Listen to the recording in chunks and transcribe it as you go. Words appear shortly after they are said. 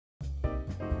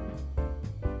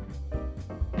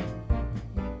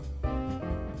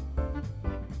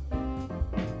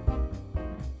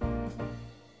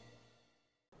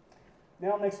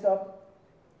Now next up,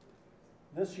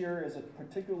 this year is a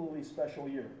particularly special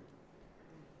year.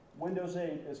 Windows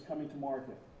 8 is coming to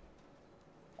market.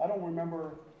 I don't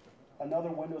remember another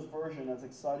Windows version as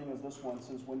exciting as this one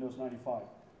since Windows 95.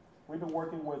 We've been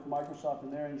working with Microsoft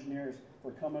and their engineers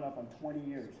for coming up on 20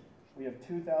 years. We have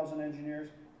 2,000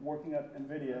 engineers working at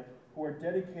NVIDIA who are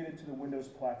dedicated to the Windows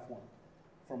platform.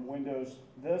 From Windows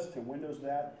this to Windows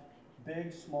that,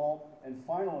 big, small, and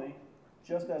finally,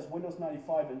 just as Windows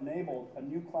 95 enabled a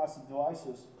new class of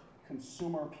devices,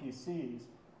 consumer PCs,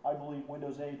 I believe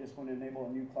Windows 8 is going to enable a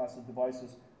new class of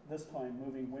devices, this time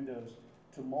moving Windows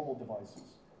to mobile devices.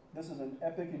 This is an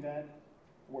epic event.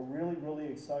 We're really, really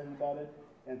excited about it.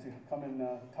 And to come and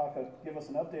give us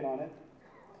an update on it,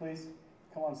 please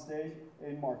come on stage,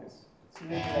 Aiden Marcus.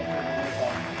 Senior Director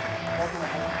of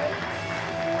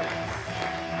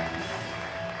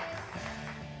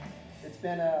It's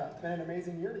been an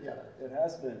amazing year together. It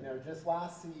has been. You know, just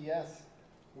last CES,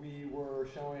 we were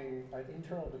showing an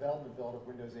internal development build of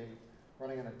Windows 8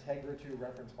 running on a Tegra 2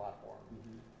 reference platform.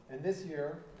 Mm-hmm. And this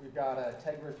year, we've got a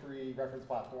Tegra 3 reference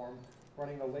platform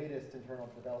running the latest internal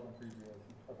development preview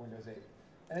of Windows 8.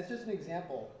 And it's just an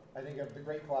example, I think, of the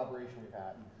great collaboration we've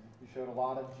had. We showed a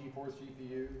lot of GeForce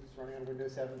GPUs running on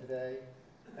Windows 7 today.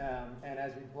 And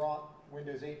as we brought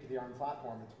Windows 8 to the ARM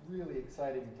platform, it's really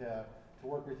exciting to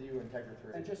work with you in Tegra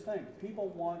 3. And just think, people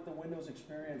want the Windows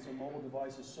experience on mobile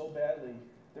devices so badly,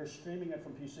 they're streaming it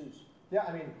from PCs. Yeah,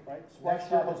 I mean, right? Next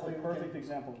year, is the perfect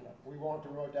example of that. We want the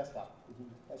remote desktop.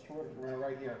 That's terrific. We're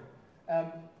right here.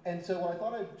 And so what I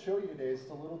thought I'd show you today is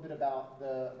just a little bit about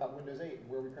Windows 8 and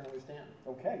where we currently stand.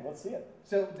 Okay, let's see it.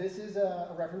 So this is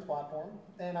a reference platform,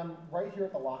 and I'm right here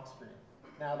at the lock screen.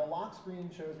 Now the lock screen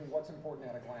shows me what's important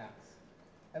at a glance.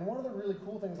 And one of the really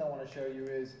cool things I want to show you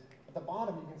is at the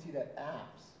bottom you can see that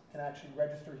apps can actually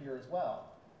register here as well.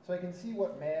 So I can see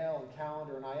what mail and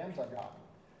calendar and IMs I've gotten.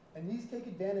 And these take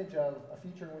advantage of a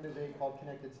feature in Windows 8 called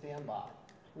Connected Standby,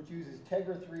 which uses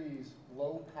Tegra 3's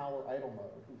low power idle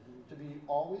mode to be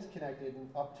always connected and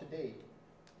up to date,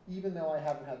 even though I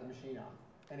haven't had the machine on.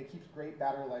 And it keeps great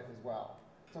battery life as well.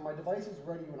 So my device is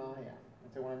ready when I am.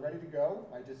 And so when I'm ready to go,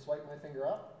 I just swipe my finger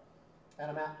up, and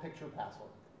I'm at picture password.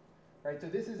 Right, so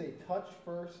this is a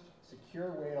touch-first,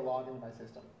 secure way to log into my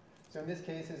system. So in this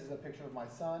case, this is a picture of my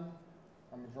son.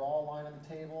 I'm going to draw a line on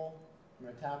the table. I'm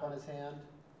going to tap on his hand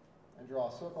and draw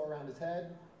a circle around his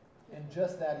head, and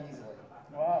just that easily.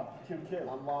 Wow, cute kid.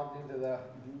 I'm logged into the,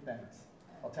 thanks,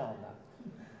 I'll tell him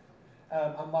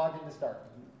that. I'm logged into Start.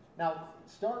 Now,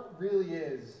 Start really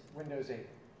is Windows 8.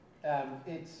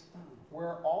 It's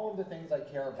where all of the things I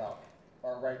care about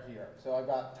are right here. So I've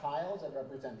got tiles that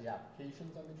represent the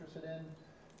applications I'm interested in.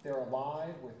 They're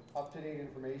alive with up-to-date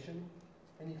information.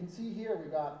 And you can see here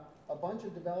we've got a bunch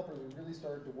of developers we really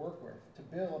started to work with to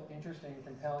build interesting,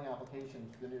 compelling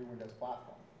applications for the new Windows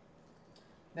platform.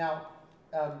 Now,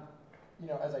 you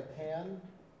know, as I pan,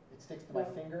 it sticks to my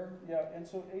finger. Yeah, and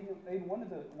so Aiden, one of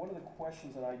the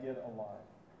questions that I get a lot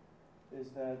is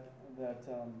that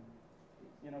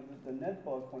you know, the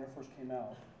netbook, when it first came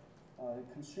out,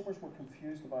 consumers were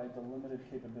confused by the limited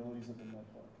capabilities of the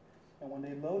netbook. And when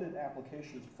they loaded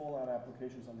applications, full-out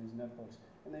applications on these netbooks,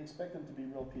 and they expect them to be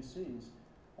real PCs,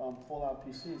 full-out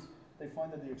PCs, they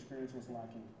find that the experience was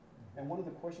lacking. And one of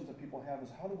the questions that people have is,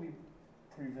 how do we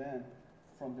prevent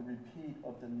from the repeat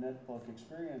of the netbook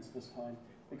experience this time?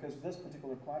 Because this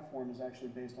particular platform is actually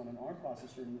based on an ARM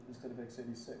processor instead of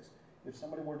x86. If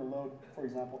somebody were to load, for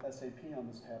example, SAP on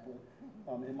this tablet,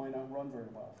 it might not run very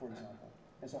well, for example.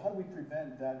 And so how do we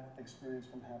prevent that experience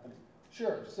from happening?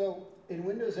 Sure. So in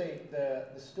Windows 8, the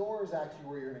store is actually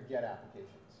where you're going to get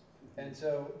applications. And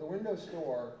so the Windows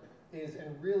Store is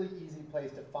a really easy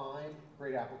place to find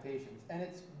great applications. And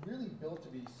it's really built to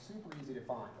be super easy to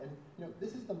find. And you know,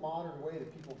 this is the modern way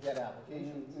that people get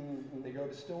applications. They go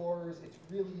to stores, it's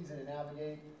really easy to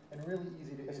navigate, and really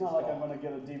easy to install. It's not like I'm going to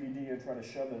get a DVD and try to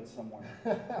shove it somewhere.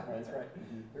 That's right.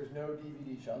 There's no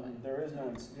DVD shoving. There is no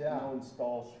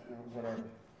installs, whatever.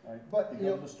 Right? But you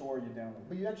go to the store, you download.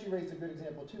 But you actually raised a good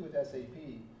example too with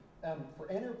SAP.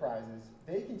 For enterprises,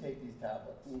 they can take these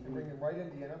tablets and bring them right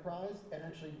into the enterprise and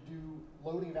actually do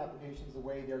loading of applications the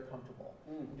way they're comfortable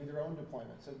and do their own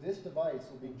deployment. So this device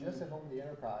will be just at home in the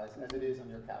enterprise as it is on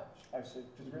your couch. I see.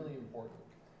 Which is really important.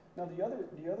 Now the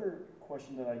other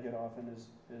question that I get often is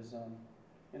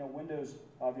you know, Windows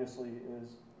obviously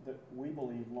is that we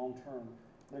believe long term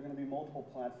there are going to be multiple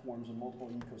platforms and multiple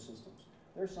ecosystems.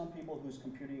 There are some people whose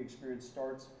computing experience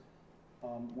starts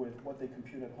with what they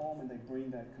compute at home, and they bring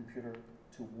that computer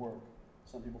to work.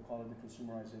 Some people call it the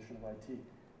consumerization of IT.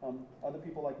 Other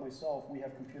people like myself, we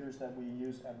have computers that we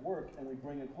use at work, and we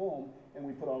bring it home, and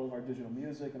we put all of our digital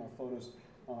music and our photos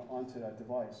onto that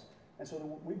device. And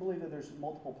so we believe that there's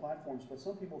multiple platforms, but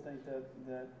some people think that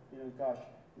you know, gosh,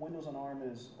 Windows on ARM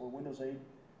or Windows 8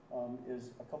 is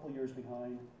a couple years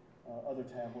behind other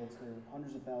tablets. There are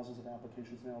hundreds of thousands of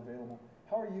applications now available.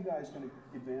 How are you guys going to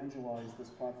evangelize this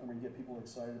platform and get people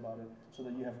excited about it so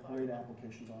that you have great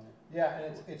applications on it? Yeah,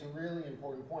 and it's a really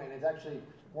important point. It's actually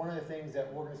one of the things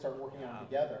that we're going to start working on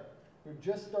together. We've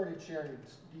just started sharing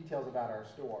details about our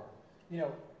store. You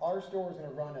know, our store is going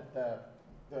to run at the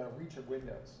reach of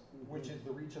Windows, which is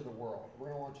the reach of the world. We're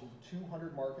going to launch in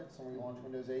 200 markets when we launch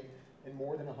Windows 8 in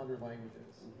more than 100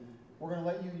 languages. We're going to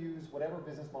let you use whatever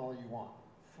business model you want.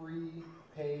 Free,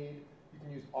 paid, you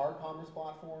can use our commerce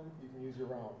platform, you can use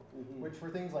your own. Which for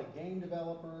things like game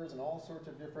developers and all sorts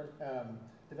of different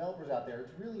developers out there,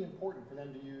 it's really important for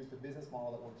them to use the business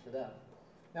model that works for them.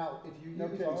 Now, if you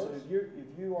use ours... So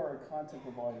if you are a content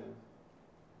provider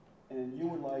and you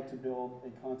would like to build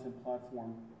a content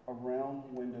platform around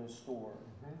Windows Store,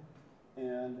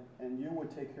 and you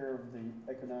would take care of the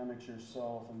economics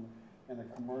yourself and the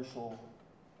commercial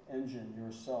engine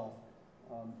yourself,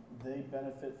 they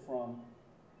benefit from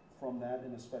that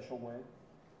in a special way?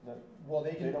 That well,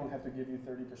 they don't have to give you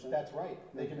 30%? That's right.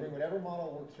 They can bring whatever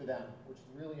model works for them, which is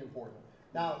really important.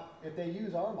 Now, if they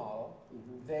use our model,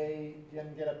 they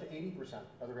can get up to 80%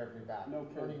 of the revenue back,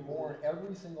 earning more in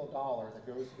every single dollar that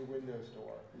goes to the Windows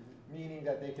Store, meaning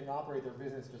that they can operate their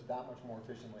business just that much more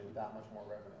efficiently with that much more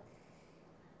revenue.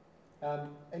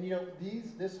 And you know,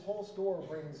 this whole store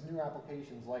brings new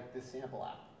applications like this sample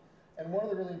app. And one of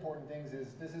the really important things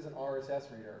is this is an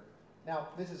RSS reader. Now,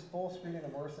 this is full screen and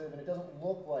immersive, and it doesn't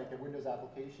look like a Windows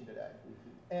application today.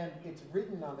 And it's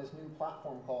written on this new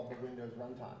platform called the Windows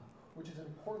Runtime, which is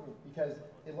important because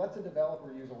it lets a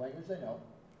developer use a language they know.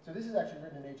 So this is actually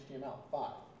written in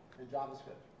HTML5 in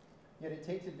JavaScript. Yet it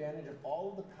takes advantage of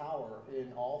all of the power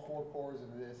in all 4 cores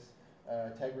of this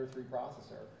Tegra 3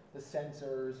 processor, the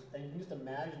sensors, and you can just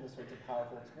imagine the sorts of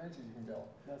powerful experiences you can build.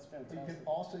 That's fantastic. But you can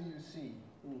also use C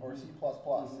or C++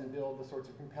 and build the sorts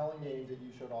of compelling games that you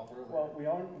showed off earlier. Well,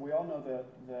 we all know that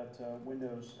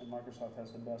Windows and Microsoft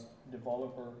has the best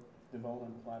developer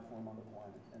development platform on the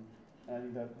planet, and I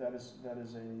think that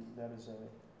is a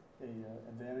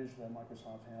advantage that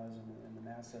Microsoft has, and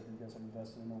the asset that you guys have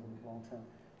invested in over the long term.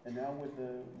 And now with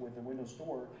the Windows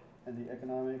Store and the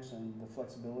economics and the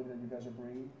flexibility that you guys are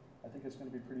bringing, I think it's going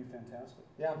to be pretty fantastic.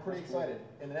 Yeah, I'm pretty excited.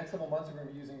 In the next couple of months, we're going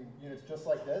to be using units just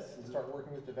like this and start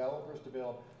working with developers to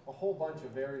build a whole bunch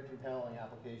of very compelling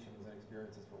applications and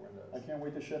experiences for Windows. I can't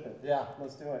wait to ship it. Yeah.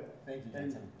 Let's do it. Thank you,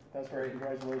 Jensen. That's great.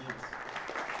 Congratulations.